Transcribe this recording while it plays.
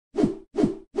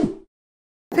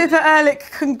Pippa Ehrlich,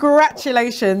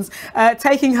 congratulations,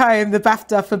 taking home the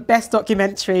BAFTA for Best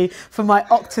Documentary for My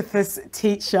Octopus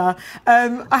Teacher.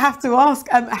 I have to ask,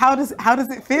 how does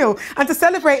it feel? And to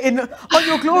celebrate on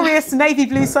your glorious navy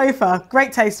blue sofa.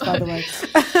 Great taste, by the way.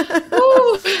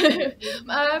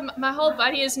 My whole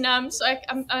body is numb, so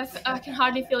I can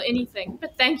hardly feel anything.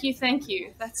 But thank you.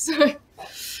 That's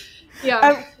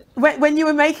yeah. When you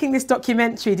were making this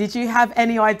documentary, did you have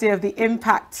any idea of the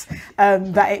impact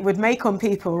that it would make on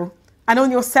people and on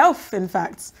yourself, in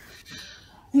fact?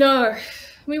 No.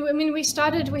 We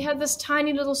had this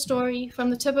tiny little story from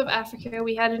the tip of Africa.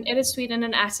 We had an edit suite in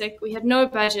an attic. We had no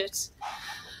budget.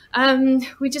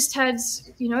 We just had,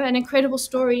 an incredible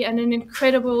story and an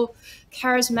incredible,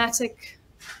 charismatic,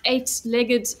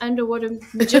 8-legged underwater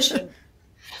magician.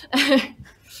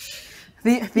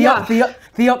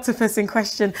 The octopus in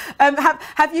question.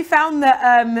 Have you found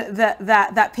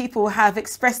that people have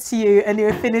expressed to you a new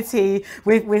affinity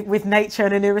with nature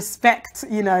and a new respect,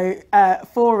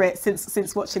 for it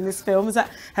since watching this film?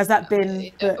 Has that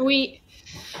been?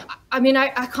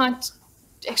 I can't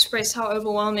express how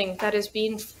overwhelming that has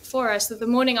been for us. That the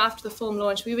morning after the film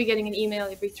launch, we were getting an email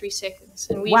every 3 seconds,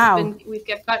 and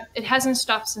it hasn't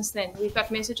stopped since then. We've got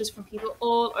messages from people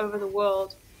all over the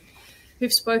world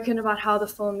who've spoken about how the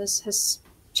film has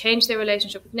changed their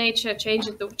relationship with nature,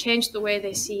 changed the way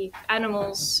they see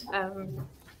animals.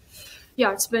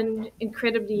 It's been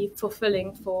incredibly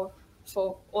fulfilling for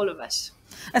all of us.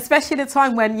 Especially at a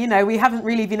time when we haven't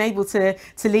really been able to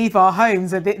leave our homes.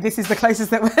 This is the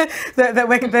closest that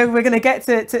we're going to get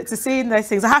to seeing those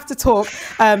things. I have to talk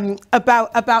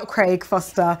about Craig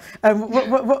Foster.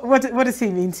 What does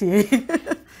he mean to you?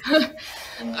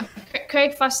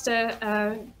 Craig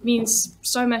Foster means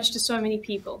so much to so many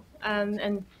people,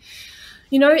 and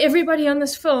everybody on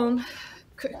this film.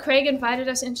 Craig invited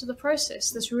us into the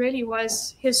process. This really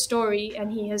was his story,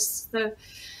 and he has the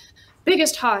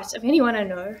biggest heart of anyone I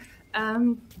know.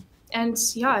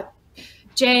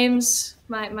 James,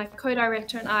 my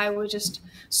co-director, and I were just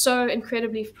so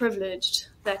incredibly privileged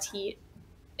that he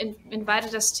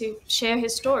invited us to share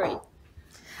his story.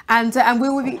 And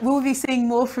we'll be seeing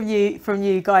more from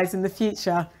you guys in the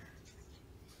future.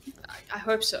 I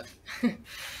hope so.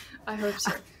 I hope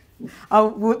so.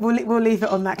 We'll leave it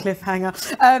on that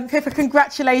cliffhanger. Pippa,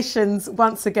 congratulations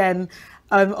once again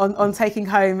on taking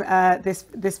home this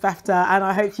BAFTA, and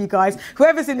I hope you guys,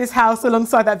 whoever's in this house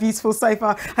alongside that beautiful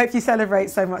sofa, hope you celebrate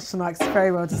so much tonight. It's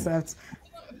very well deserved.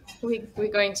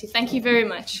 We're going to. Thank you very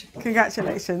much.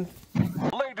 Congratulations.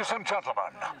 Ladies and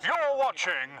gentlemen, you're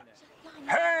watching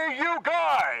Hey You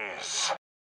Guys!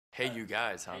 Hey You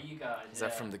Guys, huh? Hey You Guys. Is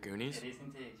that from the Goonies? It is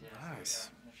indeed, yes. Nice.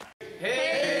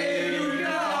 Hey You